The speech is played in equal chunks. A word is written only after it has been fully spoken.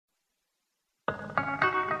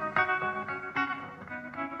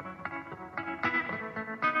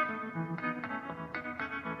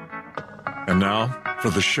And now, for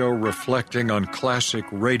the show reflecting on classic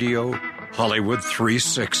radio, Hollywood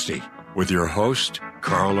 360, with your host,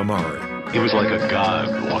 Carl Amari. He was like a god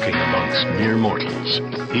walking amongst mere mortals.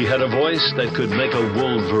 He had a voice that could make a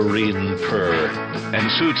wolverine purr,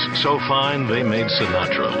 and suits so fine they made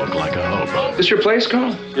Sinatra look like a hobo. This your place,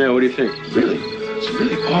 Carl? Yeah, what do you think? Really? It's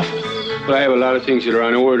really awful. But I have a lot of things that are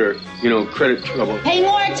on order. You know, credit trouble. Pay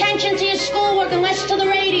more attention to your schoolwork and less to the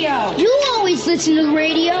radio. You always listen to the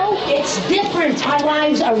radio. It's different. Our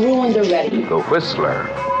lives are ruined already. The Whistler.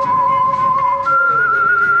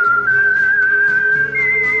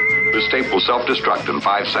 This tape will self-destruct in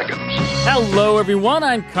 5 seconds. Hello, everyone.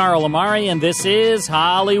 I'm Carl Amari, and this is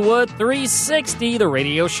Hollywood 360, the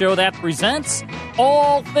radio show that presents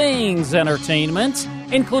all things entertainment,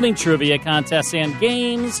 including trivia contests and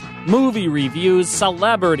games, movie reviews,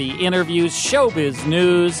 celebrity interviews, showbiz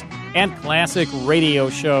news, and classic radio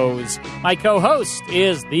shows. My co-host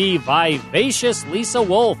is the vivacious Lisa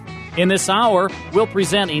Wolf. In this hour, we'll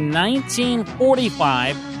present a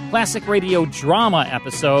 1945 classic radio drama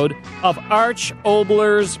episode of Arch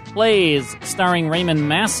Oboler's Plays, starring Raymond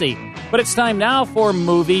Massey. But it's time now for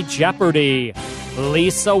Movie Jeopardy!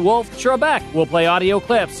 Lisa Wolf Trebek will play audio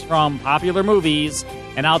clips from popular movies,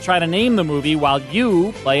 and I'll try to name the movie while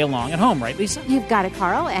you play along at home. Right, Lisa? You've got it,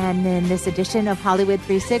 Carl. And in this edition of Hollywood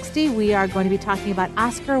 360, we are going to be talking about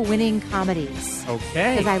Oscar-winning comedies.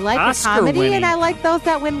 Okay. Because I like the comedy, and I like those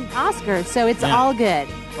that win Oscars, so it's all good.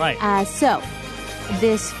 Right. So,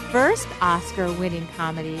 this first Oscar-winning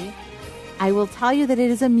comedy, I will tell you that it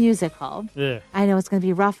is a musical. Ugh. I know it's going to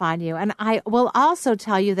be rough on you. And I will also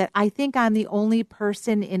tell you that I think I'm the only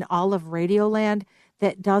person in all of Radioland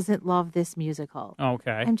that doesn't love this musical.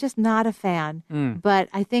 Okay. I'm just not a fan, but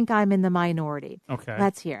I think I'm in the minority. Okay.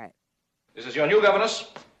 Let's hear it. This is your new governess,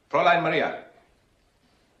 Fräulein Maria.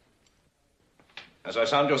 As I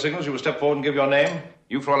sound your signals, you will step forward and give your name.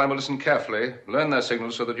 You, Fräulein, will listen carefully. Learn their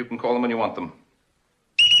signals so that you can call them when you want them.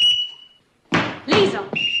 Lisa.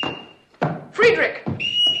 Friedrich.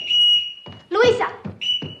 Luisa.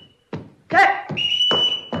 Kurt.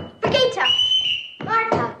 Brigitte.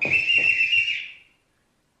 Martha.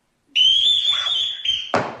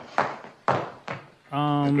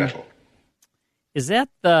 Gretel. Is that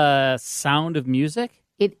the Sound of Music?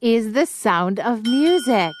 It is The Sound of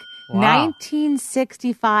Music. Wow.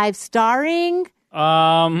 1965, starring...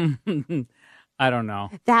 I don't know.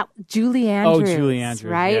 That Julie Andrews. Oh, Julie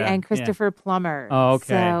Andrews, right? yeah, And Christopher Plummer. Oh, okay.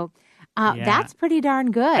 So that's pretty darn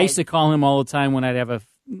good. I used to call him all the time when I'd have a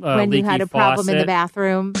when leaky you had a problem faucet. in the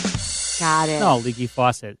bathroom. Got it. No, leaky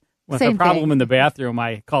faucet. With Same a problem thing. in the bathroom,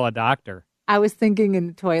 I call a doctor. I was thinking in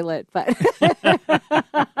the toilet, but...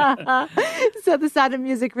 So The Sound of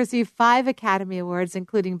Music received 5 Academy Awards,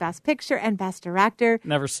 including Best Picture and Best Director.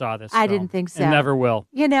 Never saw this I film. didn't think so. And never will.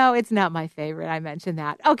 You know, it's not my favorite. I mentioned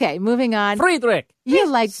that. Okay, moving on. Friedrich! You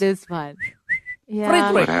like this one. Yeah.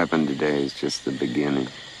 Friedrich! What happened today is just the beginning.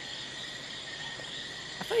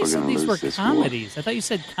 I thought you said these were comedies. I thought you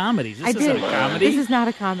said comedies. This isn't a comedy? This is not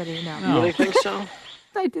a comedy, no. You really think so?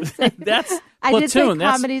 I did say That's I did say Platoon.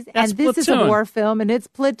 comedies, That's and this is a Platoon. war film, and it's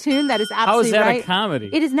Platoon. That is absolutely How is that right. a comedy?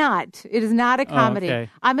 It is not. It is not a comedy. okay.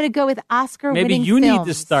 I'm going to go with Oscar-winning Maybe you films. need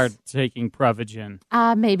to start taking Prevagen.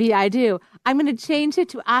 Maybe I do. I'm going to change it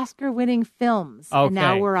to Oscar-winning films. And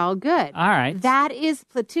now Okay. we're all good. All right. That is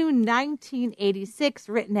Platoon 1986,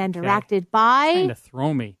 written and directed by... Trying to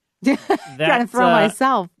throw me. Trying to throw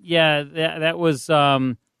myself. Yeah, that was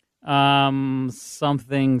something.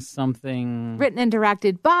 Written and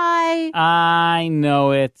directed by... I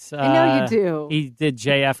know it. I know you do. He did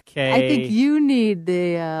JFK. I think you need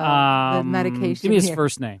the medication. Give me his here.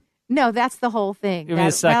 first name. No, that's the whole thing. Give me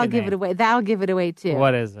his second That'll give name. it away. That'll give it away too.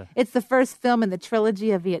 What is it? It's the first film in the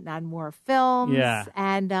trilogy of Vietnam War films. Yeah.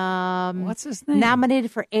 And what's his name?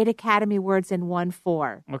 Nominated for 8 Academy Awards and won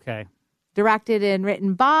 4. Okay. Directed and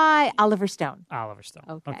written by Oliver Stone. Oliver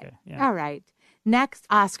Stone. Okay. Yeah. All right. Next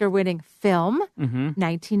Oscar-winning film,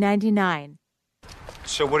 1999.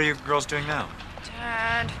 So what are you girls doing now?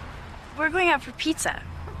 Dad, we're going out for pizza.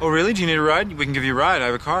 Oh, really? Do you need a ride? We can give you a ride. I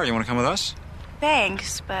have a car. You want to come with us?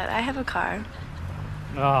 Thanks, but I have a car.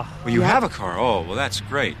 Oh. Well, you have a car. Oh, well, that's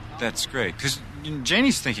great. That's great. Because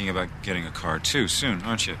Janie's thinking about getting a car, too, soon,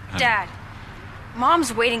 aren't you, honey? Dad,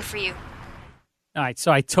 Mom's waiting for you. All right,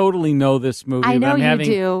 so I totally know this movie. I know but I'm you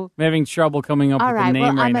do. I'm having trouble coming up All with right, the name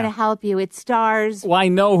well, right I'm now. going to help you. It stars... Well, I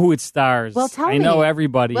know who it stars. Well, tell me. I know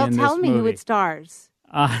everybody well, in this tell me movie. who it stars.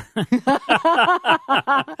 I put you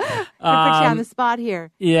on the spot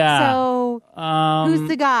here. Yeah. So, who's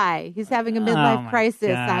the guy? He's having a midlife crisis,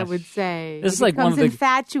 gosh. I would say. This is He like one of the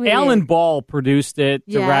infatuated. Alan Ball produced it,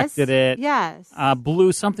 directed it. Yes. Blue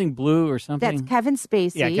or something. That's Kevin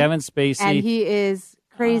Spacey. Yeah, Kevin Spacey. And he is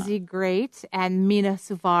crazy great. And Mina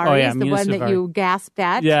Suvari is the Mina one Suvari. that you gasped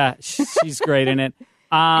at. Yeah, she's great in it.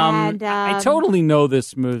 And, I totally know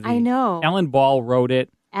this movie. I know. Alan Ball wrote it.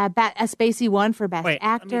 A Spacey won for Best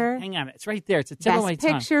Actor. Hang on. It's right there. It's a tip of my Best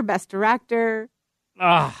tongue. Picture, Best Director.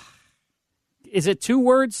 Is it 2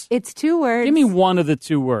 words? It's 2 words. Give me one of the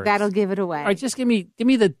 2 words. That'll give it away. All right, just give me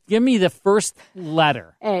the first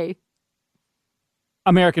letter. A.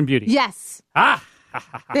 American Beauty. Yes.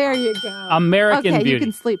 There you go. American Beauty. Beauty. You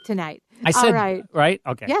can sleep tonight. I said, all right. Right?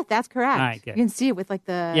 Okay. Yeah, that's correct. All right, good. You can see it with like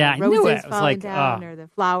the I knew roses it. It was falling like, down or the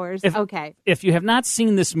flowers. Okay. If you have not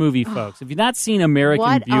seen this movie, folks, if you've not seen American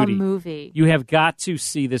What Beauty, a movie. you have got to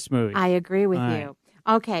see this movie. I agree with All you.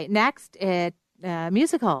 Okay, next,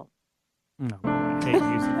 musical. No, I hate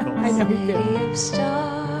musicals. I know you do. City of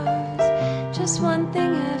stars, just one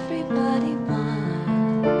thing everybody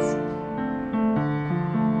wants.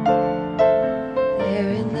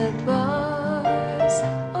 They're in the bars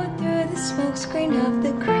or through the smoke screen of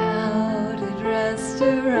the crowded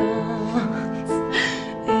restaurants.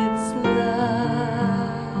 It's love.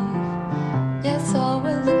 Yes, all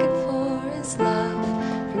we're looking for is love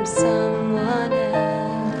from someone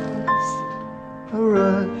else. A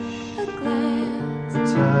rush, a glance, a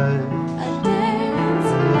touch, a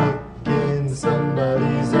dance, a look in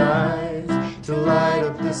somebody's eyes to light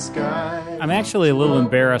up the sky. I'm actually a little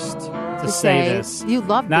embarrassed to say this. You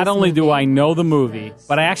love Not this only movie. do I know the movie,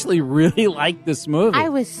 but I actually really like this movie. I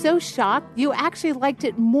was so shocked. You actually liked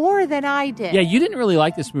it more than I did. Yeah, you didn't really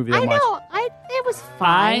like this movie that I much. know. It was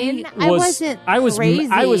fine. I wasn't I was crazy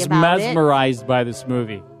about it. mesmerized by this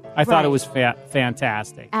movie. I thought it was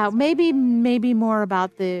fantastic. Maybe more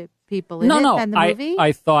about the people in it than the movie.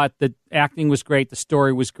 I thought the acting was great. The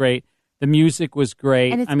story was great. The music was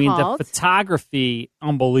great. And it's I mean, called? the photography,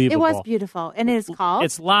 unbelievable. It was beautiful. And it is called?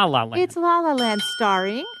 It's La La Land. It's La La Land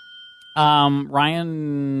starring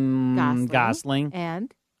Ryan Gosling.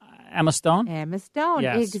 And? Emma Stone. Emma Stone,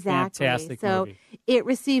 yes, exactly. Fantastic so movie. it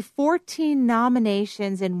received 14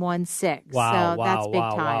 nominations and won 6. Wow, so that's big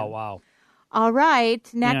time. Wow. All right,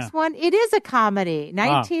 next one. It is a comedy.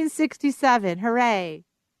 1967. Hooray.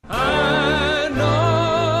 I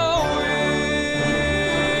know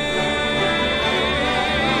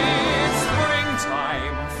it's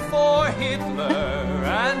springtime for Hitler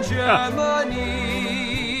and Germany.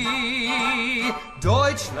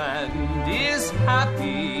 Deutschland is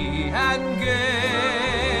happy and gay.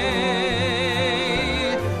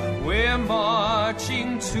 We're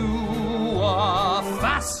marching to a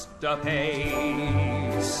faster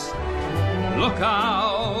pace. Look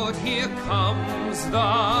out, here comes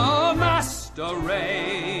the master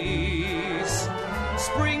race.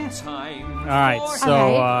 Springtime. All right,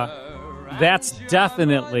 so that's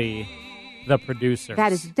definitely the producer.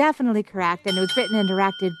 That is definitely correct. And it was written and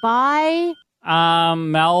directed by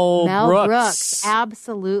Mel Brooks.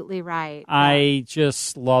 Absolutely right. I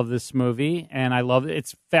just love this movie, and I love it. In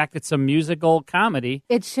fact, it's a musical comedy.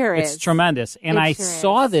 It sure is. It's tremendous. And I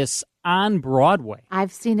saw this on Broadway.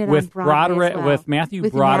 I've seen it with on Broadway as well. With Matthew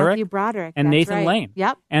Broderick and that's Nathan right. Lane.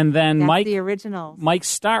 Yep. And then that's the original. Mike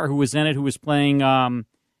Starr, who was in it, who was playing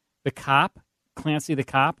the cop, Clancy the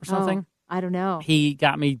cop or something. I don't know. He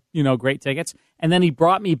got me, great tickets. And then he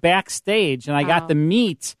brought me backstage, and I got to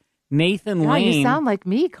meet Nathan Lane. You sound like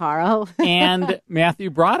me, Carl. And Matthew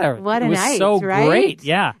Broderick. What a night, night, so right? great,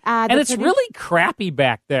 yeah. And it's really crappy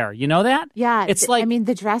back there. You know that? Yeah. It's like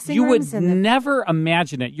the dressing you rooms would never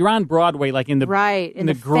imagine it. You're on Broadway, like in the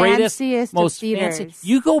the greatest, fanciest most of theaters. fancy.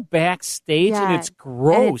 You go backstage and it's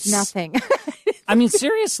gross. And it's nothing. I mean,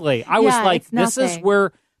 seriously, I was like, this is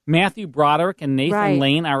where Matthew Broderick and Nathan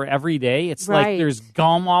Lane are every day. It's like there's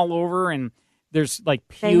gum all over and there's like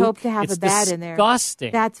puke. They hope to have it's a bed in there.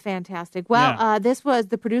 Disgusting. That's fantastic. Well,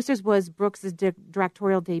 the producers was Brooks'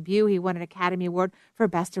 directorial debut. He won an Academy Award for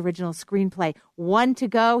Best Original Screenplay. 1 to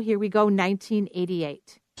go. Here we go,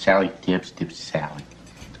 1988. Sally Dibbs, Sally.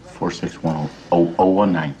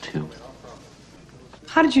 461-0192.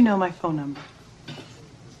 How did you know my phone number?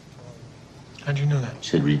 How'd you know that?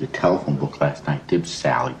 She said read the telephone book last night. Dibbs,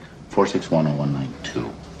 Sally. 461-0192.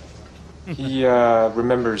 He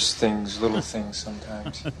remembers things, little things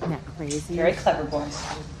sometimes. Isn't that crazy? Very clever, boys.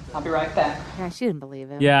 I'll be right back. Yeah, she didn't believe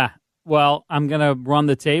him. Yeah. Well, I'm going to run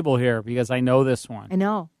the table here because I know this one. I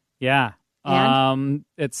know. Yeah.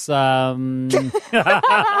 It's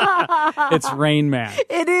it's Rain Man.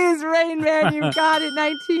 It is Rain Man. You've got it.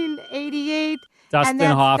 1988. Dustin and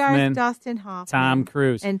that Hoffman, stars Dustin Hoffman, Tom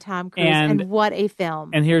Cruise, and what a film!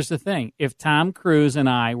 And here's the thing: if Tom Cruise and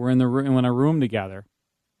I were in a room together,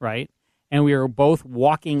 right, and we were both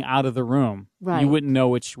walking out of the room, right, you wouldn't know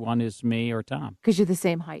which one is me or Tom because you're the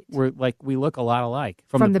same height. We look a lot alike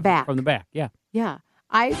from the back. From the back, yeah. Yeah.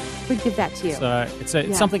 I would give that to you.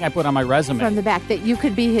 It's something I put on my resume. From the back, that you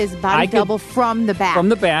could be his body double from the back. From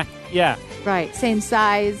the back, yeah. Right. Same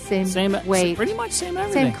size, same weight. Pretty much same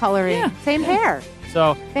everything. Same coloring, same hair.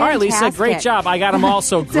 So, all right, Lisa, great job. I got them all,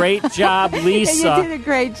 so great job, Lisa. You did a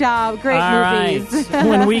great job. Great movies. Right.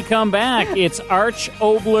 When we come back, it's Arch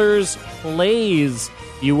Oboler's Plays.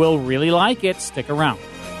 You will really like it. Stick around.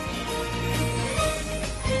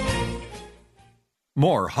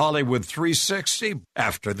 More Hollywood 360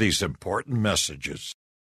 after these important messages.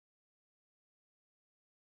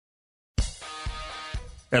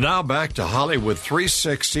 And now back to Hollywood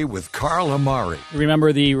 360 with Carl Amari.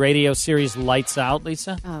 Remember the radio series Lights Out,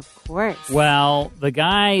 Lisa? Of course. Well, the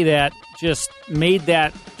guy that just made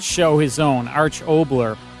that show his own, Arch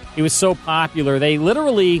Oboler, he was so popular, they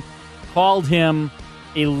literally called him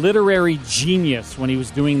a literary genius when he was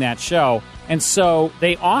doing that show. And so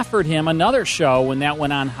they offered him another show when that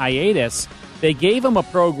went on hiatus. They gave him a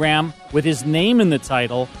program with his name in the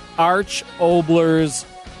title, Arch Oboler's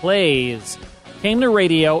Plays. Came to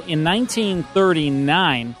radio in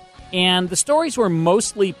 1939, and the stories were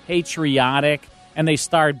mostly patriotic, and they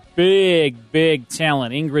starred big, big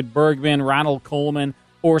talent. Ingrid Bergman, Ronald Colman,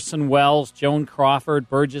 Orson Welles, Joan Crawford,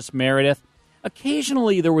 Burgess Meredith.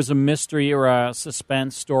 Occasionally there was a mystery or a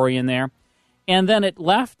suspense story in there. And then it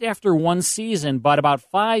left after one season, but about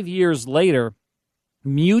 5 years later,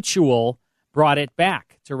 Mutual brought it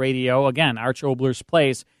back to radio. Again, Arch Oboler's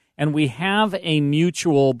Plays. And we have a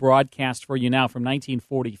Mutual broadcast for you now from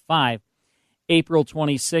 1945, April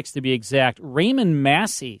 26th to be exact. Raymond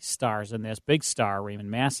Massey stars in this, big star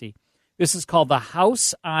Raymond Massey. This is called The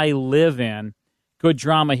House I Live In. Good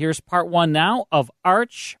drama. Here's part one now of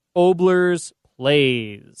Arch Oboler's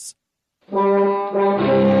Plays.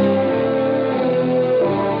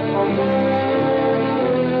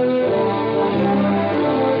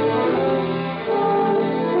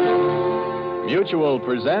 Mutual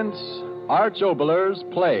presents Arch Oboler's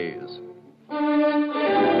Plays.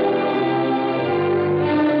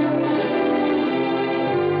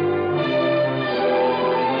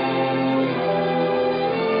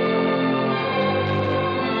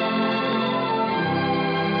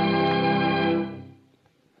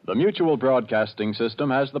 The Mutual Broadcasting System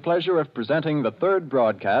has the pleasure of presenting the third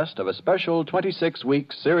broadcast of a special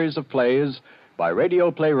 26-week series of plays by radio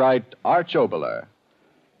playwright Arch Oboler.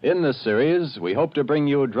 In this series, we hope to bring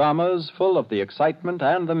you dramas full of the excitement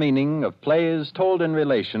and the meaning of plays told in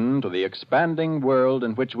relation to the expanding world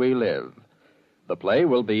in which we live. The play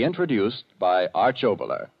will be introduced by Arch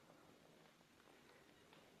Oboler.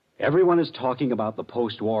 Everyone is talking about the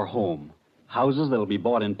post-war home. Houses that'll be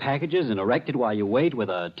bought in packages and erected while you wait with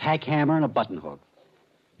a tack hammer and a button hook.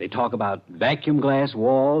 They talk about vacuum glass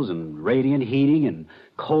walls and radiant heating and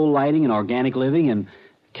coal lighting and organic living and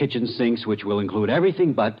kitchen sinks, which will include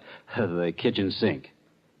everything but the kitchen sink.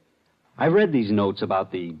 I read these notes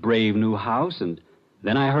about the brave new house, and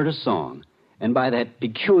then I heard a song. And by that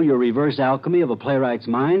peculiar reverse alchemy of a playwright's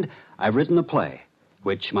mind, I've written a play,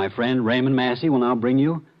 which my friend Raymond Massey will now bring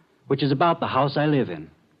you, which is about the house I live in,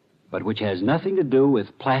 but which has nothing to do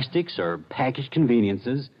with plastics or packaged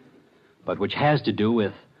conveniences, but which has to do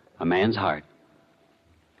with a man's heart.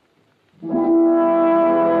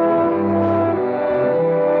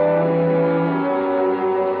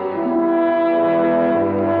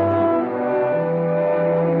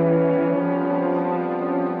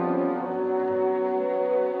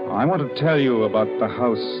 I want to tell you about the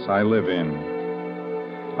house I live in.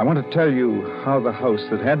 I want to tell you how the house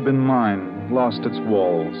that had been mine lost its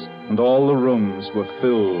walls, and all the rooms were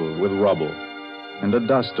filled with rubble, and a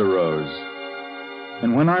dust arose.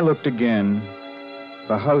 And when I looked again,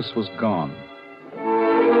 the house was gone.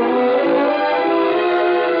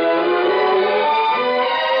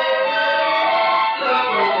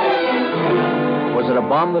 Was it a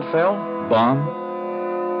bomb that fell? Bomb?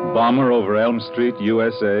 Bomber over Elm Street,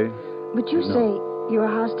 USA. But you say your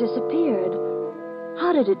house disappeared.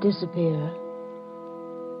 How did it disappear?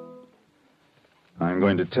 I'm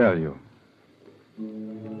going to tell you.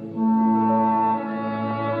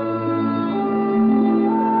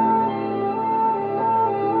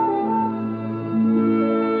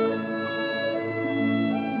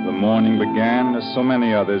 The morning began as so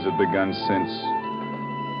many others have begun since.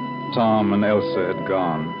 Tom and Elsa had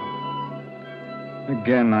gone.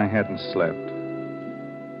 Again, I hadn't slept.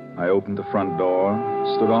 I opened the front door,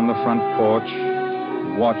 stood on the front porch,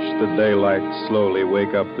 and watched the daylight slowly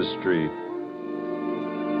wake up the street.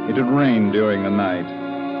 It had rained during the night.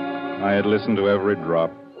 I had listened to every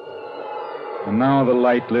drop. And now the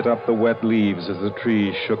light lit up the wet leaves as the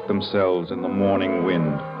trees shook themselves in the morning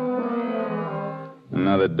wind.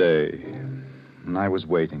 Another day, and I was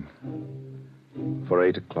waiting for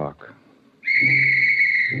 8 o'clock.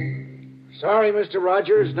 Sorry, Mr.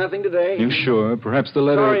 Rogers, nothing today. You sure? Perhaps the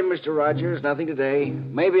letter... Sorry, Mr. Rogers, nothing today.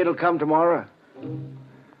 Maybe it'll come tomorrow.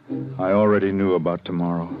 I already knew about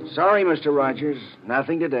tomorrow. Sorry, Mr. Rogers,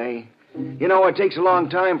 nothing today. You know, it takes a long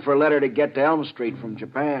time for a letter to get to Elm Street from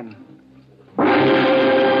Japan.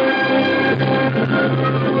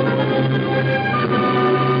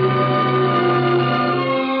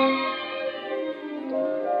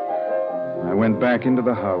 I went back into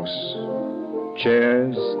the house.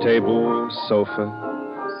 Chairs, table, sofa.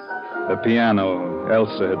 The piano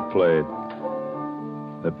Elsa had played.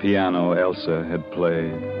 The piano Elsa had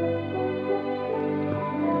played.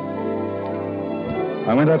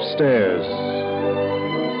 I went upstairs.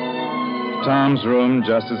 Tom's room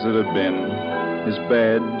just as it had been. His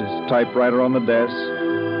bed, his typewriter on the desk,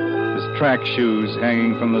 his track shoes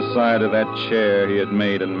hanging from the side of that chair he had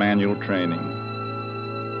made in manual training.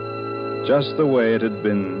 Just the way it had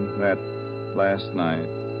been that last night.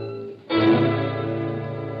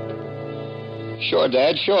 Sure,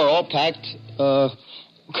 Dad, sure, all packed.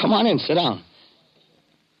 Come on in, sit down.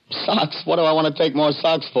 Socks? What do I want to take more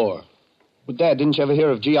socks for? Well, Dad, didn't you ever hear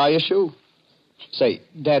of GI issue? Say,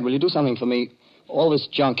 Dad, will you do something for me? All this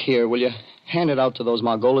junk here, will you hand it out to those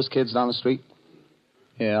Margolis kids down the street?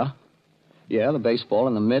 Yeah. Yeah, the baseball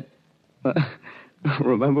and the mitt.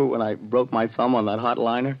 Remember when I broke my thumb on that hot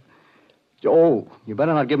liner? Oh, you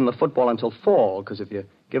better not give them the football until fall, because if you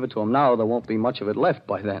give it to them now, there won't be much of it left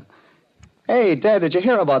by then. Hey, Dad, did you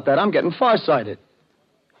hear about that? I'm getting farsighted.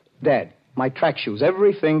 Dad, my track shoes,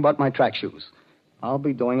 everything but my track shoes. I'll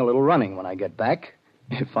be doing a little running when I get back,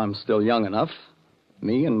 if I'm still young enough.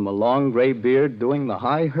 Me and my long gray beard doing the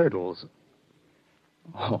high hurdles.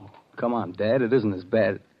 Oh, come on, Dad, it isn't as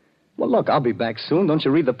bad. Well, look, I'll be back soon. Don't you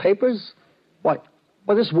read the papers? Why,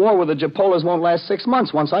 this war with the Japolas won't last 6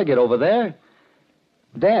 months once I get over there.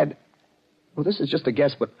 Dad, well, this is just a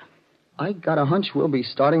guess, but I got a hunch we'll be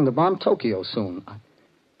starting to bomb Tokyo soon.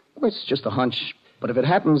 Well, it's just a hunch, but if it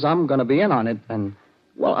happens, I'm going to be in on it, and,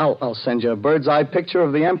 well, I'll send you a bird's-eye picture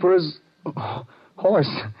of the Emperor's horse.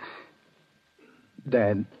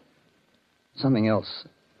 Dad, something else.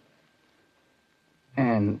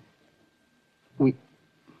 And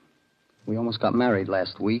we almost got married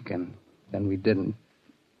last week, and then we didn't.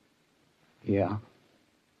 Yeah.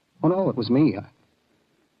 Oh, no, it was me.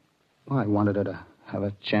 I wanted her to have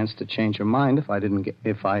a chance to change her mind if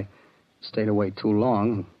I stayed away too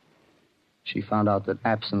long. She found out that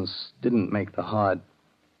absence didn't make the heart.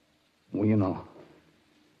 Well, you know.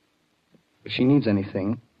 If she needs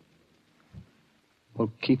anything,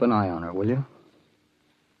 well, keep an eye on her, will you?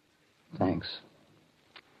 Thanks.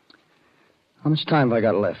 How much time have I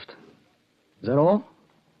got left? Is that all?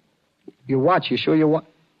 Your watch, you sure your watch?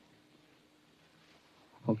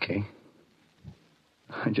 Okay.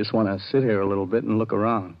 I just want to sit here a little bit and look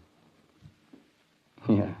around.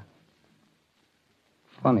 Yeah.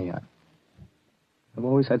 Funny, I've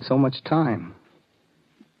always had so much time.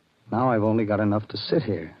 Now I've only got enough to sit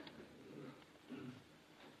here.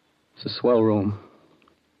 It's a swell room.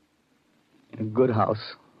 In a good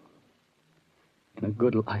house. In a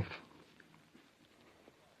good life.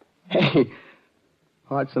 Hey,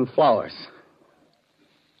 hearts and flowers.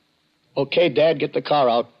 Okay, Dad, get the car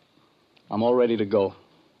out. I'm all ready to go.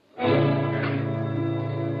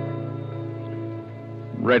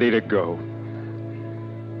 Ready to go.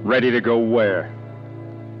 Ready to go where?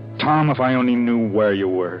 Tom, if I only knew where you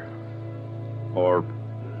were. Or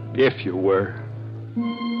if you were.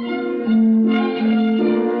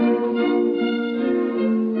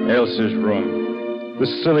 Elsa's room. The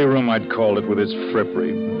silly room, I'd call it, with its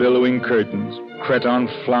frippery, billowing curtains, cretonne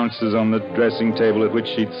flounces on the dressing table at which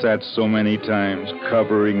she'd sat so many times,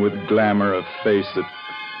 covering with glamour a face that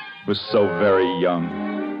was so very young.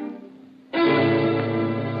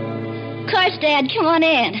 Of course, Dad, come on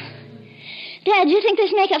in. Dad, do you think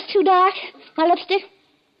this makeup's too dark? My lipstick?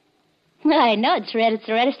 Well, I know it's red. It's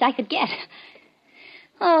the reddest I could get.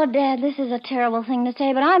 Oh, Dad, this is a terrible thing to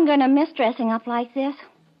say, but I'm going to miss dressing up like this.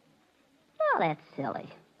 Oh, that's silly.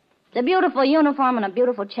 It's a beautiful uniform and a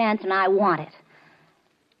beautiful chance, and I want it.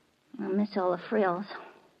 I miss all the frills.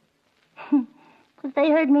 If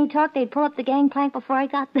they heard me talk, they'd pull up the gangplank before I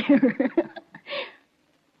got there.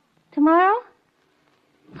 Tomorrow?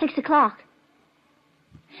 6 o'clock.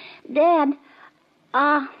 Dad,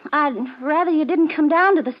 I'd rather you didn't come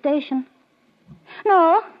down to the station.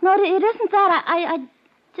 No, it isn't that. I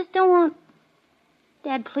just don't want...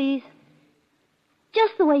 Dad, please.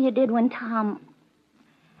 Just the way you did when Tom...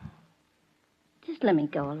 Just let me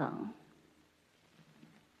go alone.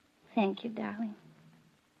 Thank you, darling.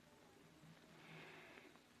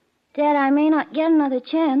 Dad, I may not get another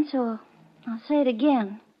chance, so I'll say it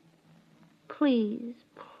again. Please,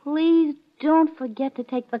 please don't forget to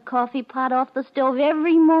take the coffee pot off the stove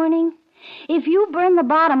every morning. If you burn the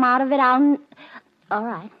bottom out of it, I'll... All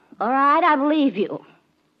right, I believe you.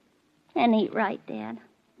 And eat right, Dad.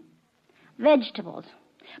 Vegetables.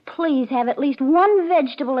 Please have at least one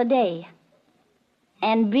vegetable a day.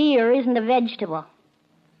 And beer isn't a vegetable.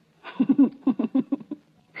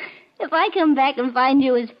 If I come back and find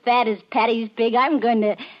you as fat as Patty's pig, I'm going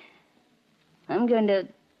to...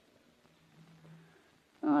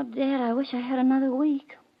 Oh, Dad, I wish I had another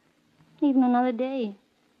week. Even another day.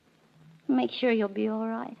 Make sure you'll be all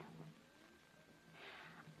right.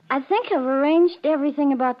 I think I've arranged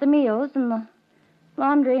everything about the meals and the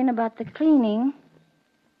laundry and about the cleaning.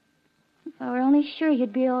 If I were only sure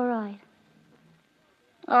you'd be all right.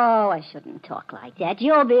 Oh, I shouldn't talk like that.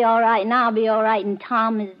 You'll be all right, and I'll be all right, and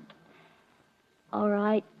Tom is... all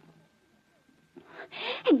right.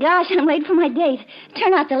 Hey, gosh, I'm late for my date.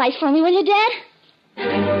 Turn out the lights for me, will you, Dad?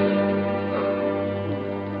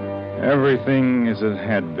 Everything as it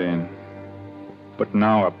had been, but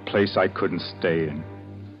now a place I couldn't stay in.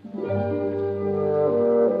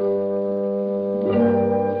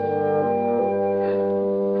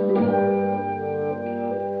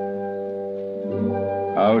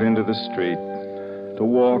 Out into the street, to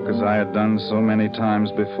walk as I had done so many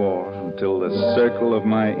times before, until the circle of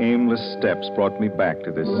my aimless steps brought me back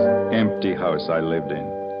to this empty house I lived in.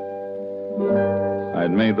 I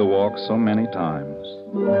had made the walk so many times.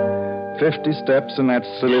 50 steps, and that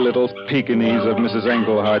silly little Pekingese of Mrs.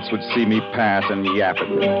 Englehart's would see me pass and yap at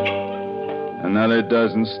me. Another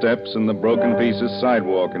dozen steps, and the broken piece of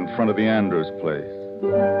sidewalk in front of the Andrews place.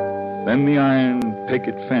 Then the iron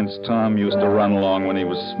picket fence Tom used to run along when he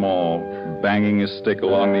was small, banging his stick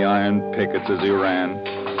along the iron pickets as he ran,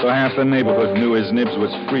 so half the neighborhood knew his Nibs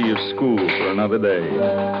was free of school for another day.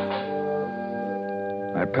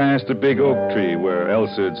 I passed a big oak tree where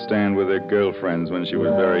Elsa would stand with her girlfriends when she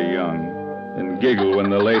was very young and giggle when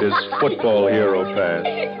the latest football hero passed.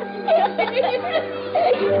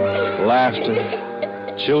 Laughter,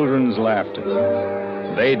 children's laughter.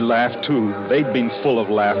 They'd laugh, too. They'd been full of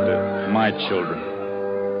laughter, my children.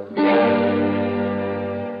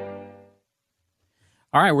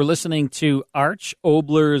 All right, we're listening to Arch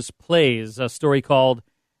Oboler's Plays, a story called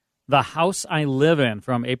The House I Live In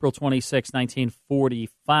from April 26,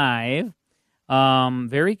 1945.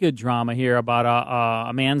 Very good drama here about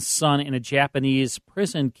a man's son in a Japanese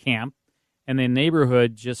prison camp, and the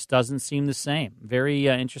neighborhood just doesn't seem the same. Very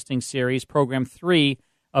interesting series, program 3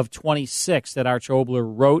 of 26 that Arch Oboler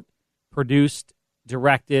wrote, produced,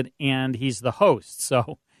 directed, and he's the host.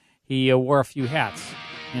 So he wore a few hats,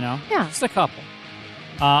 you know? Yeah. Just a couple.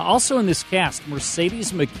 Also in this cast,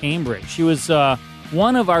 Mercedes McCambridge. She was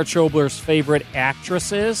one of Arch Oboler's favorite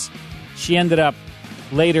actresses. She ended up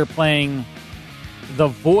later playing the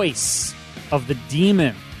voice of the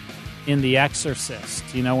demon in The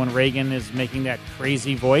Exorcist. You know, when Reagan is making that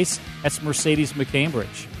crazy voice? That's Mercedes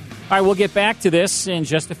McCambridge. All right, we'll get back to this in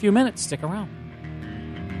just a few minutes. Stick around.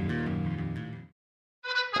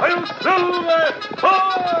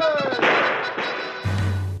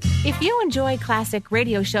 If you enjoy classic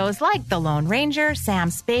radio shows like The Lone Ranger,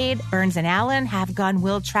 Sam Spade, Burns and Allen, Have Gun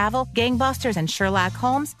Will Travel, Gangbusters, and Sherlock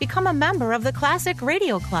Holmes, become a member of the Classic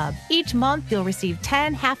Radio Club. Each month, you'll receive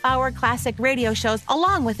 10 half-hour classic radio shows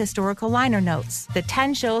along with historical liner notes. The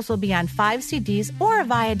 10 shows will be on 5 CDs or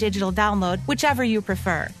via digital download, whichever you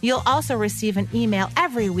prefer. You'll also receive an email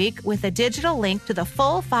every week with a digital link to the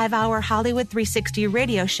full 5-hour Hollywood 360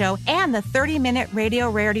 radio show and the 30-minute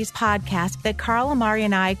Radio Rarities podcast that Carl Amari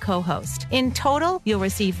and I co-host. In total, you'll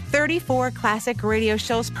receive 34 classic radio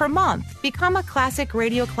shows per month. Become a Classic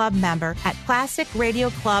Radio Club member at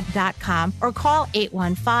classicradioclub.com or call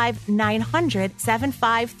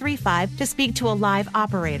 815-900-7535 to speak to a live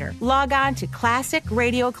operator. Log on to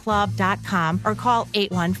classicradioclub.com or call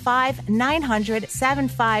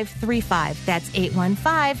 815-900-7535. That's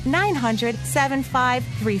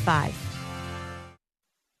 815-900-7535.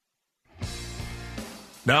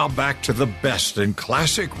 Now back to the best in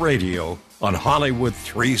classic radio on Hollywood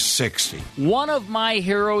 360. One of my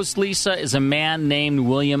heroes, Lisa, is a man named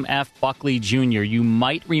William F. Buckley Jr. You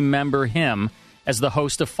might remember him as the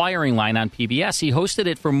host of Firing Line on PBS. He hosted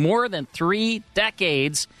it for more than 3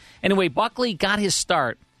 decades. Anyway, Buckley got his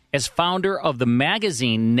start as founder of the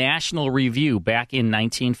magazine National Review back in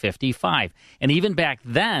 1955. And even back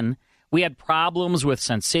then, we had problems with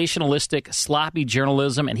sensationalistic, sloppy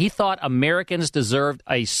journalism, and he thought Americans deserved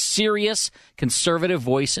a serious conservative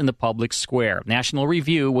voice in the public square. National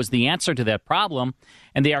Review was the answer to that problem,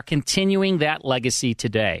 and they are continuing that legacy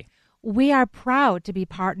today. We are proud to be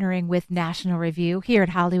partnering with National Review here at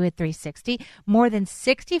Hollywood 360. More than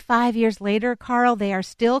 65 years later, Carl, they are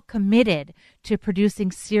still committed to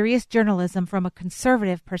producing serious journalism from a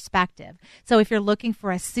conservative perspective. So if you're looking for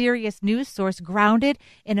a serious news source grounded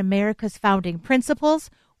in America's founding principles,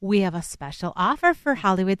 we have a special offer for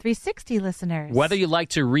Hollywood 360 listeners. Whether you like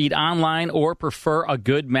to read online or prefer a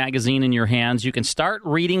good magazine in your hands, you can start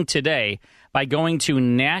reading today by going to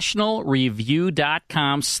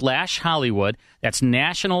nationalreview.com/Hollywood. That's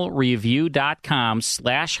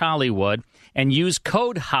nationalreview.com/Hollywood, and use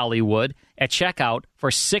code Hollywood at checkout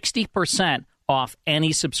for 60% off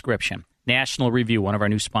any subscription. National Review, one of our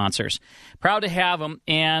new sponsors. Proud to have them.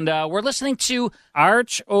 And we're listening to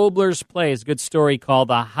Arch Oboler's play. It's a good story called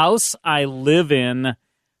The House I Live In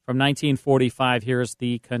from 1945. Here's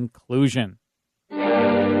the conclusion.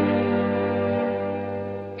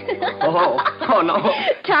 Oh, no.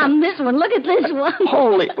 Tom, this one. Look at this one.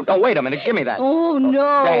 Holy. No, wait a minute. Give me that. Oh,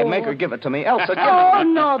 no. Dad, make her give it to me. Elsa, give Oh, it.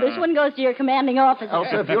 no. This one goes to your commanding officer.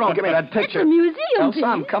 Elsa, if you don't give me that picture. It's a museum Elsa, piece.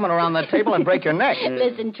 I'm coming around that table and break your neck.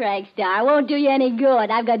 Listen, Tragstar, I won't do you any good.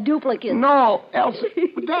 I've got duplicates. No, Elsa.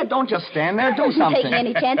 Dad, don't just stand there. Do something. Taking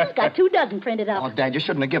any chances. Got 2 dozen printed up. Oh, Dad, you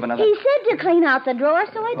shouldn't have given her that. He said to clean out the drawer,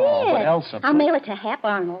 so I did. Oh, but Elsa, I'll mail it to Hap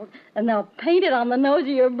Arnold, and they'll paint it on the nose of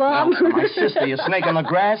your bum. Elsa, my sister, you snake in the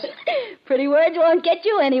grass. Pretty words won't get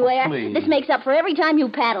you anywhere. Please. This makes up for every time you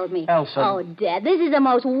paddled me. Elsa. Oh, Dad, this is the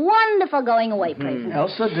most wonderful going-away present.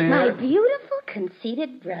 Elsa, dear. My beautiful,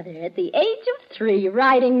 conceited brother at the age of 3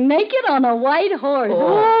 riding naked on a white horse.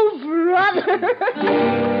 Oh brother.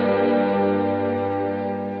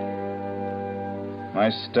 My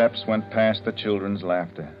steps went past the children's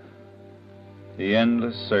laughter. The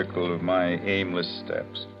endless circle of my aimless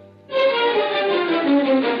steps.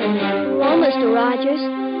 Hello, Mr. Rogers.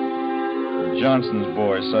 Johnson's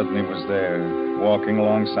boy suddenly was there, walking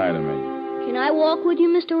alongside of me. Can I walk with you,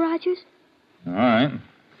 Mr. Rogers? All right.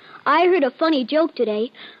 I heard a funny joke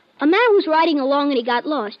today. A man was riding along and he got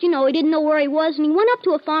lost. You know, he didn't know where he was, and he went up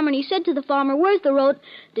to a farmer and he said to the farmer, "Where's the road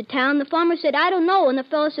to town?" The farmer said, "I don't know." And the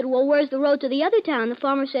fellow said, "Well, where's the road to the other town?" The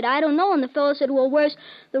farmer said, "I don't know." And the fellow said, "Well, where's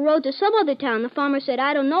the road to some other town?" The farmer said,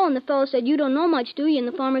 "I don't know." And the fellow said, "You don't know much, do you?" And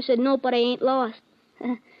the farmer said, "No, but I ain't lost."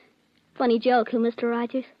 Funny joke, huh, Mr.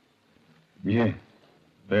 Rogers? Yeah,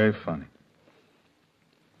 very funny.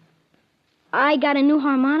 I got a new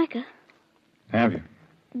harmonica. Have you?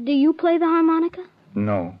 Do you play the harmonica?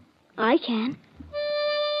 No. I can.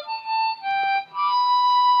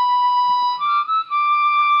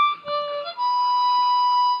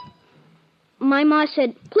 My ma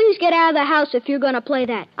said, "Please get out of the house if you're going to play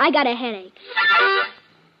that. I got a headache."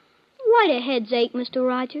 Why do heads ache, Mr.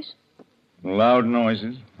 Rogers? Loud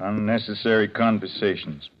noises, unnecessary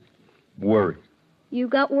conversations, worry. You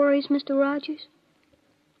got worries, Mr. Rogers?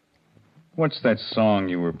 What's that song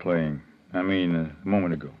you were playing? A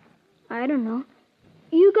moment ago. I don't know.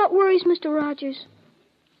 You got worries, Mr. Rogers?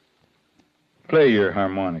 Play your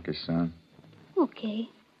harmonica, son. Okay.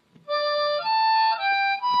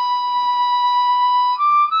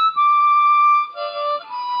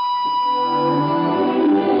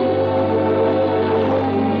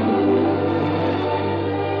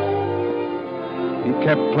 He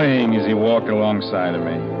kept playing as he walked alongside of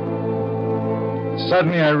me.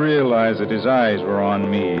 Suddenly I realized that his eyes were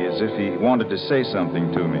on me, as if he wanted to say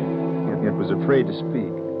something to me, yet was afraid to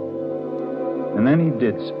speak. And then he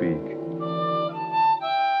did speak.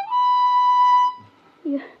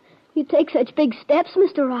 You take such big steps,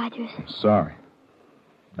 Mr. Rogers. Sorry.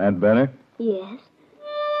 That better? Yes.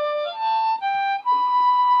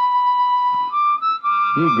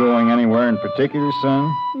 You going anywhere in particular,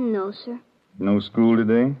 son? No, sir. No school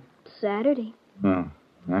today? Saturday. Oh,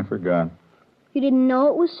 I forgot. You didn't know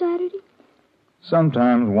it was Saturday?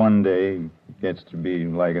 Sometimes one day gets to be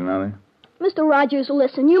like another. Mr. Rogers,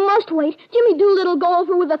 listen. You must wait. Jimmy Doolittle go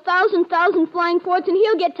over with 1,000 flying forts, and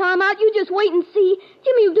he'll get Tom out. You just wait and see.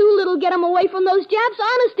 Jimmy Doolittle get him away from those Japs.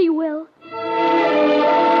 Honest, he will.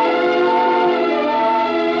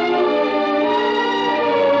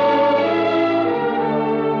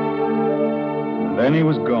 And then he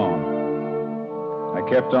was gone.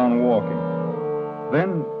 kept on walking.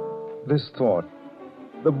 Then, this thought.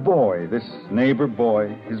 The boy, this neighbor boy,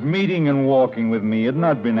 his meeting and walking with me had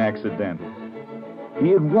not been accidental. He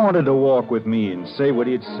had wanted to walk with me and say what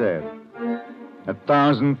he had said.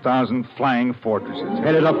 1,000 flying fortresses,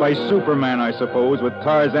 headed up by Superman, I suppose, with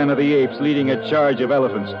Tarzan of the Apes leading a charge of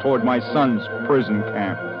elephants toward my son's prison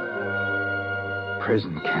camp.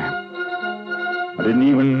 Prison camp. I didn't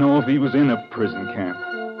even know if he was in a prison camp.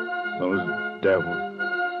 Those devils.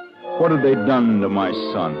 What had they done to my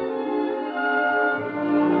son?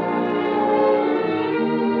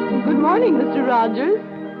 Good morning, Mr. Rogers.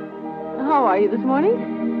 How are you this morning?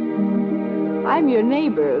 I'm your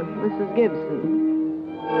neighbor, Mrs. Gibson.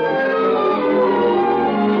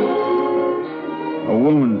 A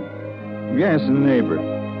woman. Yes, a neighbor.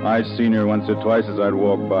 I'd seen her once or twice as I'd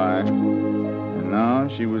walk by. And now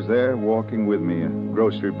she was there walking with me, a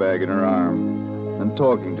grocery bag in her arm, and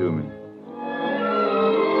talking to me.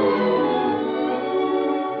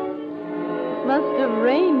 Must have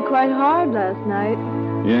rained quite hard last night.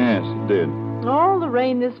 Yes, it did. All the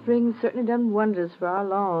rain this spring certainly done wonders for our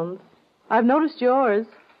lawns. I've noticed yours.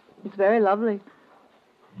 It's very lovely.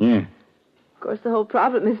 Yeah. Of course, the whole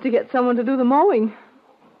problem is to get someone to do the mowing.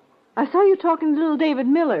 I saw you talking to little David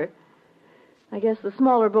Miller. I guess the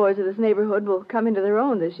smaller boys of this neighborhood will come into their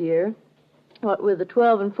own this year. What with the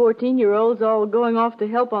 12 and 14-year-olds all going off to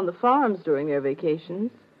help on the farms during their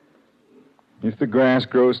vacations. If the grass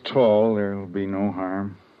grows tall, there'll be no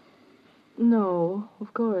harm. No,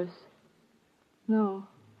 of course. No.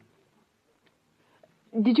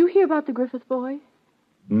 Did you hear about the Griffith boy?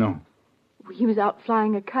 No. He was out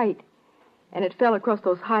flying a kite, and it fell across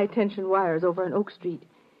those high-tension wires over on Oak Street.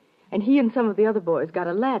 And he and some of the other boys got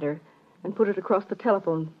a ladder and put it across the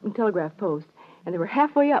telephone and telegraph post, and they were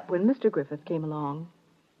halfway up when Mr. Griffith came along.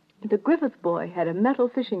 The Griffith boy had a metal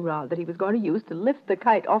fishing rod that he was going to use to lift the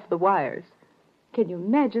kite off the wires. Can you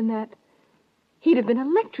imagine that? He'd have been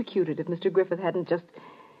electrocuted if Mr. Griffith hadn't just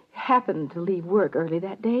happened to leave work early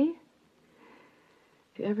that day.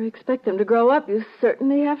 If you ever expect them to grow up, you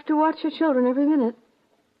certainly have to watch your children every minute.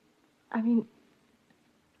 I mean,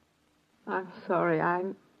 I'm sorry,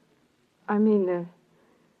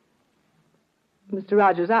 Mr.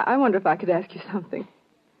 Rogers, I wonder if I could ask you something.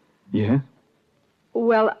 Yeah?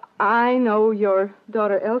 Well, I know your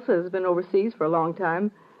daughter Elsa has been overseas for a long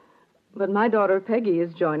time, but my daughter Peggy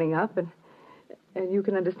is joining up, and you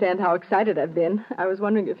can understand how excited I've been. I was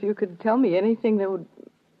wondering if you could tell me anything that would...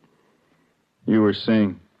 You were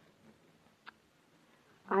saying?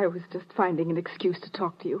 I was just finding an excuse to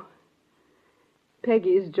talk to you.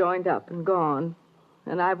 Peggy's joined up and gone,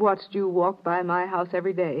 and I've watched you walk by my house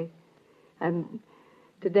every day. And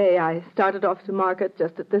today I started off to market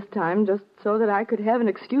just at this time, just so that I could have an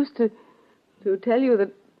excuse to tell you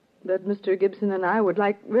that Mr. Gibson and I would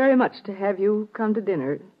like very much to have you come to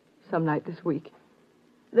dinner some night this week.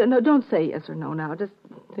 No, don't say yes or no now. Just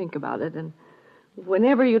think about it, and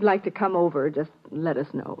whenever you'd like to come over, just let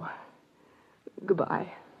us know. Goodbye.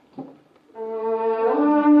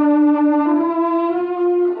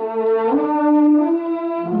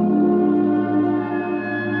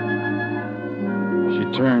 She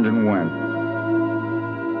turned and went.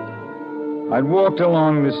 I'd walked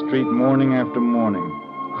along this street morning after morning,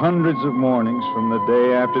 hundreds of mornings from the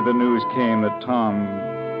day after the news came that Tom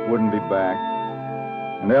wouldn't be back,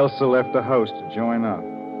 and Elsa left the house to join up.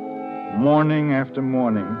 Morning after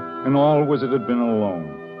morning, and all was it had been alone.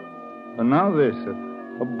 And now this,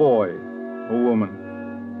 a boy, a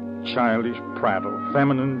woman, childish prattle,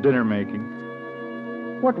 feminine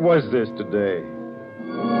dinner-making. What was this today?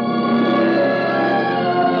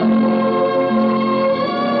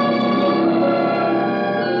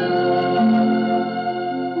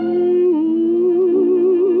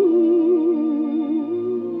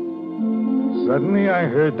 Suddenly I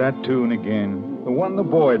heard that tune again, the one the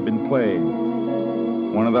boy had been playing.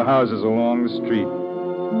 One of the houses along the street,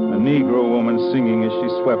 a Negro woman singing as she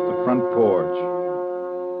swept the front porch.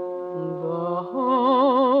 The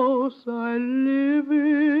house I live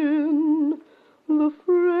in, the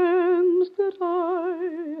friends that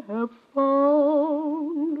I have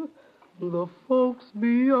found, the folks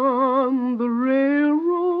beyond the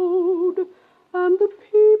railroad, and the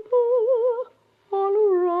people all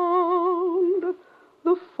around,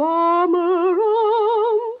 the farmer and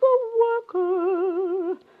the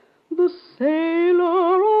worker, the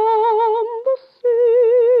sailor on the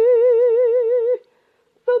sea,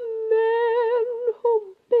 the men who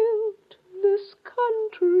built this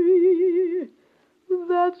country,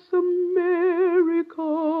 that's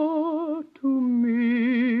America to me.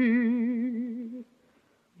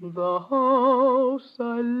 The house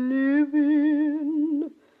I live in,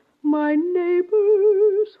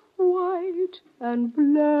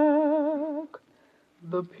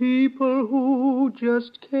 The people who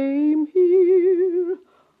just came here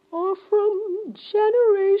are from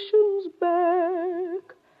generations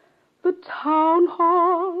back. The town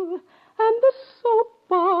hall and the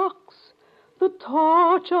soapbox, the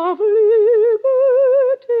torch of liberty.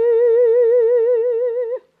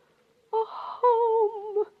 A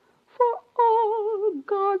home for all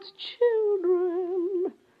God's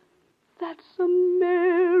children. That's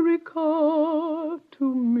America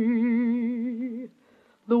to me.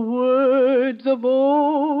 The words of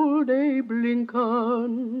old Abe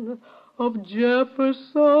Lincoln, of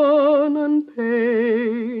Jefferson and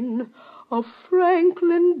Payne, of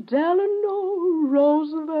Franklin Delano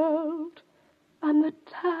Roosevelt, and the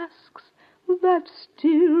tasks that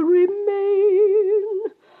still remain.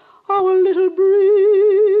 Our little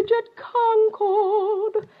bridge at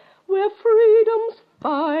Concord, where freedom's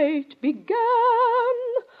fight began.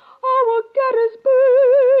 Our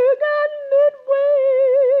Gettysburg and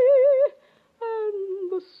Midway,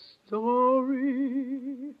 and the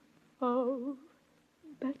story of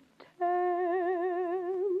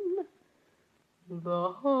Bataan.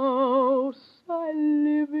 The house I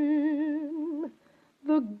live in,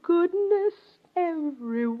 the goodness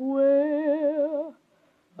everywhere,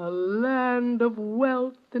 a land of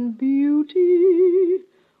wealth and beauty,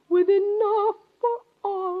 with enough for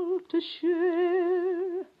all to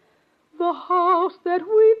share. The house that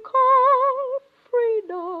we call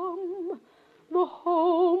freedom, the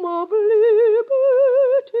home of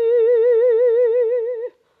liberty,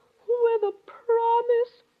 with a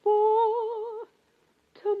promise for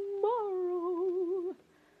tomorrow.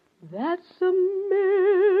 That's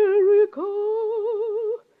America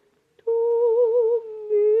to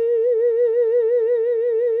me.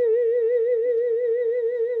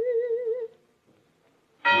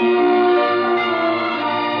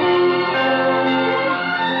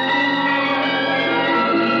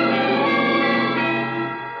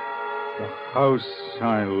 The house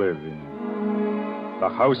I live in. The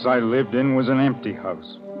house I lived in was an empty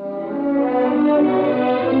house.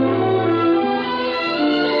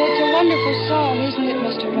 It's a wonderful song, isn't it,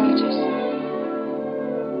 Mr. Rogers?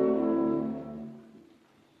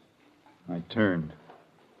 I turned.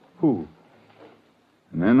 Who?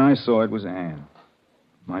 And then I saw it was Anne.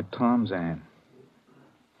 My Tom's Anne.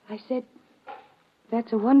 I said,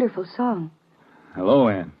 that's a wonderful song. Hello,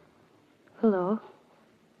 Anne. Hello.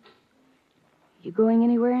 You going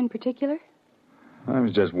anywhere in particular? I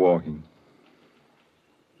was just walking.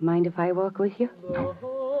 Mind if I walk with you? No.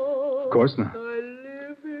 Of course not.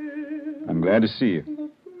 I'm glad to see you.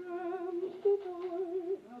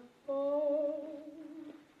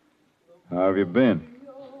 How have you been?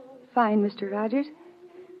 Fine, Mr. Rogers.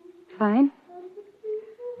 Fine.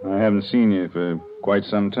 I haven't seen you for quite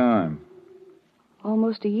some time.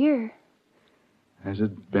 Almost a year. Has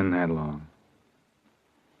it been that long?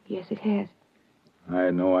 Yes, it has. I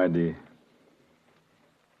had no idea.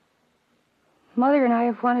 Mother and I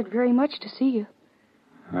have wanted very much to see you.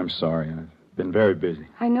 I'm sorry. I've been very busy.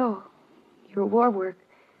 I know. Your war work.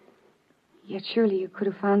 Yet surely you could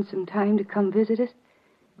have found some time to come visit us.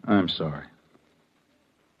 I'm sorry.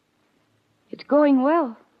 It's going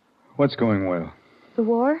well. What's going well? The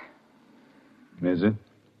war. Is it?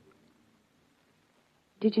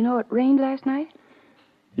 Did you know it rained last night?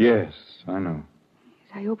 Yes, I know.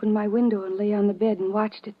 I opened my window and lay on the bed and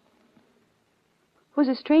watched it. It was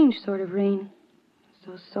a strange sort of rain.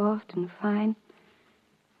 So soft and fine.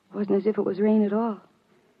 It wasn't as if it was rain at all.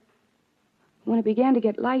 When it began to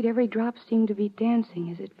get light, every drop seemed to be dancing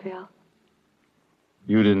as it fell.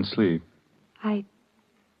 You didn't sleep? I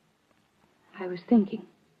was thinking.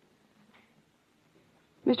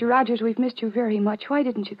 Mr. Rogers, we've missed you very much. Why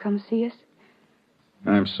didn't you come see us?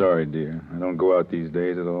 I'm sorry, dear. I don't go out these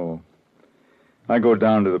days at all. I go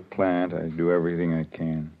down to the plant. I do everything I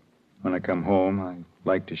can. When I come home, I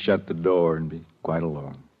like to shut the door and be quite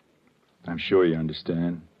alone. I'm sure you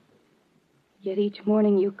understand. Yet each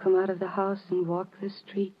morning you come out of the house and walk the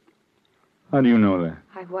street. How do you know that?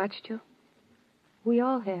 I've watched you. We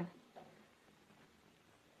all have.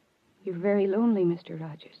 You're very lonely, Mr.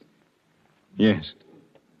 Rogers. Yes,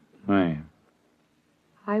 I am.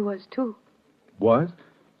 I was, too. What?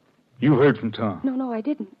 You heard from Tom? No, I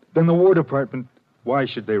didn't. Then the War Department, why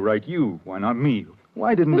should they write you? Why not me?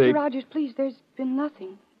 Why didn't they... Mr. Rogers, please, there's been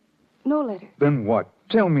nothing. No letter. Then what?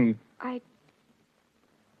 Tell me. I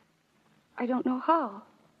don't know how.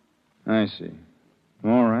 I see.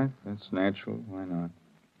 All right, that's natural. Why not?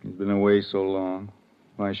 He's been away so long.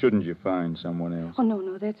 Why shouldn't you find someone else? Oh,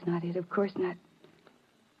 no, that's not it. Of course not.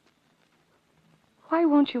 Why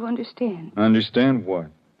won't you understand? Understand what?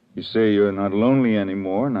 You say you're not lonely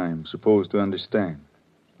anymore, and I'm supposed to understand.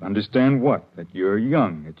 Understand what? That you're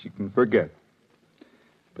young, that you can forget.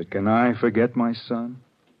 But can I forget my son?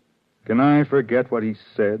 Can I forget what he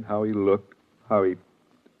said, how he looked, how he...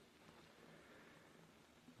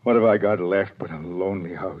 What have I got left but a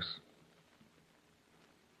lonely house?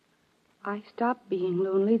 I stopped being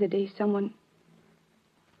lonely the day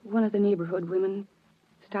one of the neighborhood women,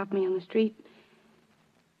 stopped me on the street.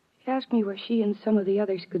 She asked me where she and some of the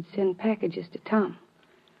others could send packages to Tom.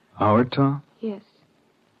 Our Tom? Yes,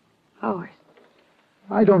 ours.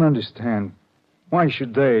 I don't understand. Why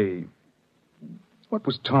should they... What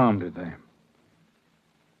was Tom to them?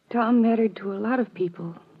 Tom mattered to a lot of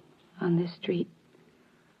people on this street.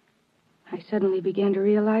 I suddenly began to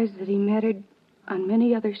realize that he mattered on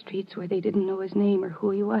many other streets where they didn't know his name or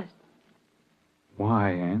who he was.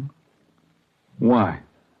 Why, Ann? Why?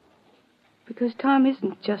 Because Tom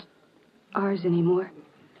isn't just ours anymore.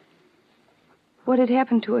 What had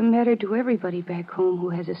happened to him mattered to everybody back home who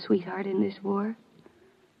has a sweetheart in this war.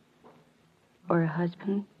 Or a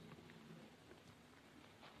husband.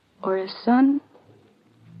 Or a son.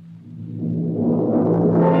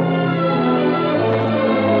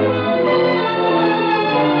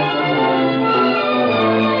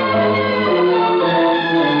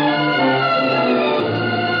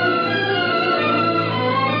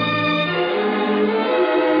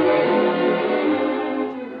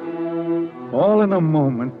 All in a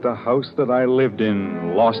moment, the house that I lived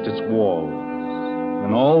in lost its walls,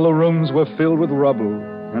 and all the rooms were filled with rubble,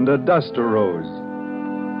 and a dust arose.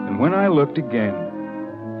 And when I looked again,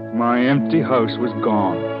 my empty house was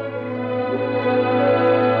gone.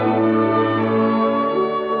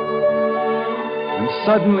 And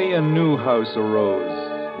suddenly a new house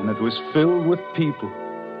arose, and it was filled with people.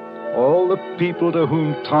 All the people to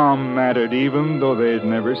whom Tom mattered, even though they had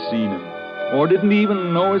never seen him, or didn't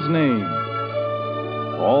even know his name.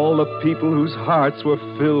 All the people whose hearts were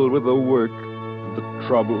filled with the work, and the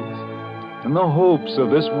troubles, and the hopes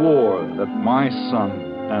of this war that my son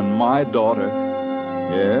and my daughter,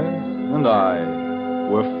 yes, and I,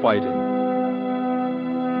 were fighting.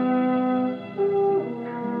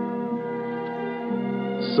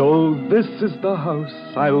 So this is the house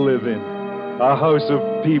I live in, a house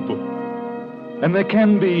of people. And there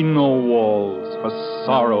can be no walls, for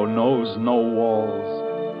sorrow knows no walls.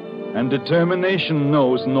 And determination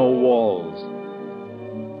knows no walls.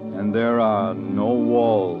 And there are no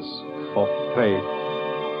walls for faith.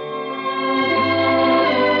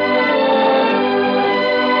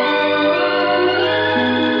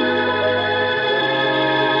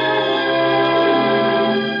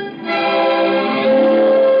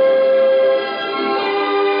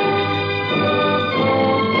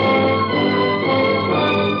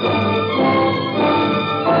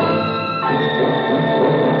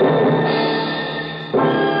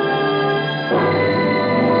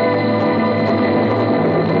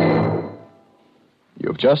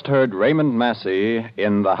 Just heard Raymond Massey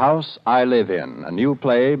in The House I Live In, a new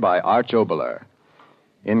play by Arch Oboler.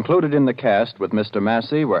 Included in the cast with Mr.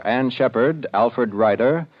 Massey were Ann Shepard, Alfred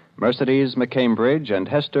Ryder, Mercedes McCambridge, and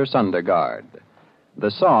Hester Sundergaard.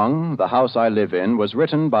 The song, The House I Live In, was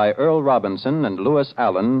written by Earl Robinson and Lewis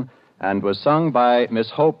Allen and was sung by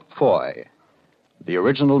Miss Hope Foy. The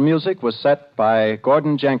original music was set by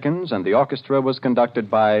Gordon Jenkins, and the orchestra was conducted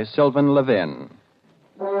by Sylvan Levin.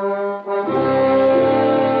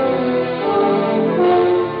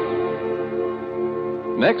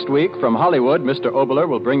 Next week, from Hollywood, Mr. Oboler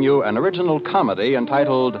will bring you an original comedy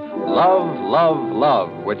entitled Love, Love,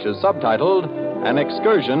 Love, which is subtitled An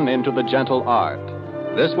Excursion into the Gentle Art.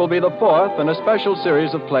 This will be the fourth in a special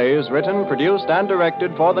series of plays written, produced, and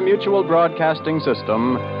directed for the Mutual Broadcasting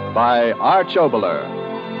System by Arch Oboler.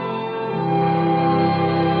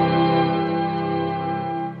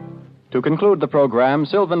 To conclude the program,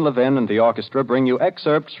 Sylvan Levin and the orchestra bring you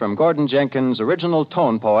excerpts from Gordon Jenkins' original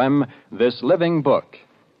tone poem, This Living Book,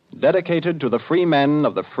 dedicated to the free men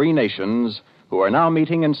of the free nations who are now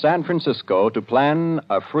meeting in San Francisco to plan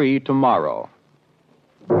a free tomorrow.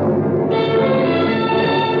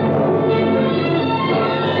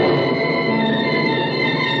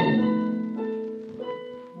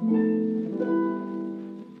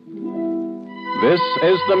 This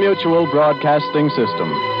is the Mutual Broadcasting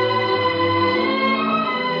System.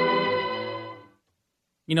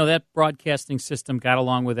 You know, that broadcasting system got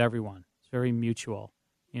along with everyone. It's very mutual,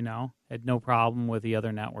 you know, had no problem with the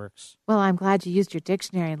other networks. Well, I'm glad you used your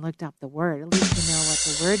dictionary and looked up the word. At least you know what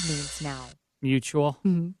the word means now. Mutual.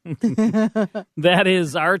 That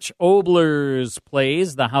is Arch Oboler's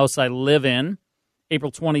plays, The House I Live In,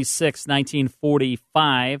 April 26,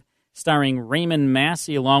 1945, starring Raymond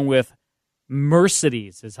Massey along with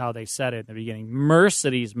Mercedes is how they said it in the beginning.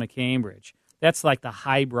 Mercedes McCambridge. That's like the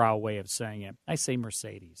highbrow way of saying it. I say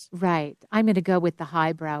Mercedes. Right. I'm going to go with the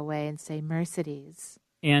highbrow way and say Mercedes.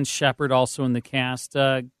 Ann Shepard also in the cast.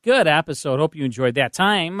 Good episode. Hope you enjoyed that.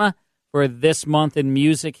 Time for This Month in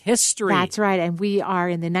Music History. That's right. And we are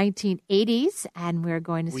in the 1980s, and we're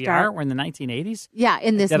going to start. We're in the 1980s? Yeah,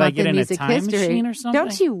 in this month in music history. Did I get in a time machine or something?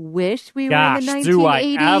 Don't you wish we Gosh, were in the 1980s? do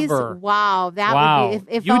I ever. Wow, that would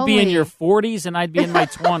be, if You'd only. be in your 40s, and I'd be in my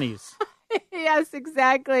 20s. Yes,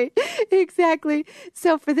 exactly. Exactly.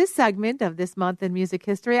 So for this segment of This Month in Music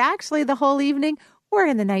History, actually the whole evening, we're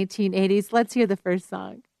in the 1980s. Let's hear the first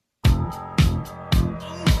song.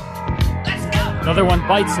 Another one,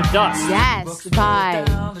 Bites the Dust. Yes, by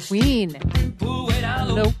Queen.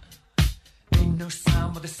 Nope. Ain't no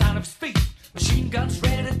sound but the sound of speed. Machine guns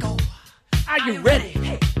ready to go. Are you ready?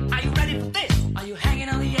 Hey, are you ready for this? Are you hanging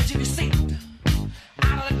on the edge of your seat?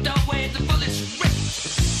 Out of the doorway, the bullets rip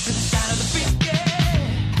to the sound of the beat. Yeah.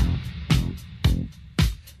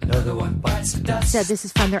 Another one bites the dust. So this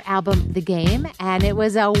is from their album, The Game, and it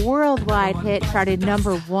was a worldwide hit, charted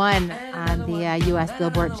number 1 on the U.S.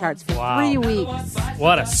 Billboard charts for 3 weeks.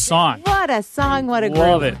 What a song. What a song, what a group.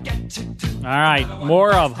 Love it. All right,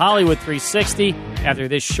 more of Hollywood 360 after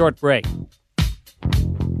this short break.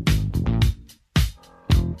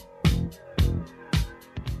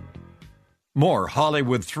 More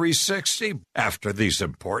Hollywood 360 after these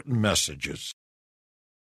important messages.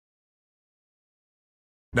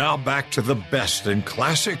 Now back to the best in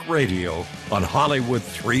classic radio on Hollywood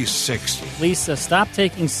 360. Lisa, stop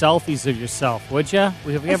taking selfies of yourself, would you?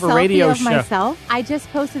 We have a selfie radio of show. Myself? I just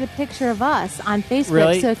posted a picture of us on Facebook.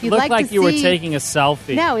 Really? So if you'd Looked like like to you were see, taking a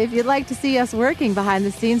selfie. No, if you'd like to see us working behind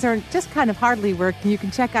the scenes or just kind of hardly working, you can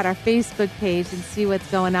check out our Facebook page and see what's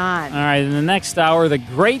going on. All right, in the next hour, the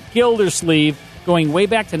Great Gildersleeve, going way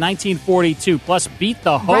back to 1942, plus Beat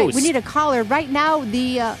the Host. Right, we need a caller right now.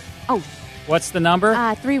 What's the number?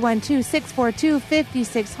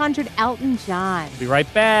 312-642-5600, Elton John. Be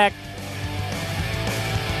right back.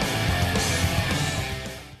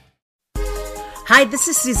 Hi, this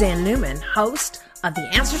is Suzanne Newman, host of the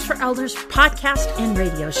Answers for Elders podcast and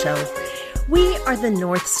radio show. We are the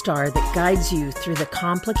North Star that guides you through the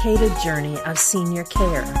complicated journey of senior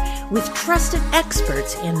care with trusted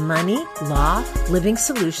experts in money, law, living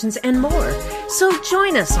solutions, and more. So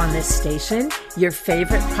join us on this station, your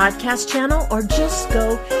favorite podcast channel, or just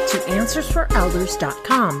go to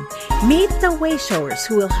AnswersForElders.com. Meet the Wayshowers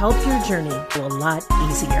who will help your journey go a lot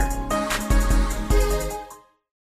easier.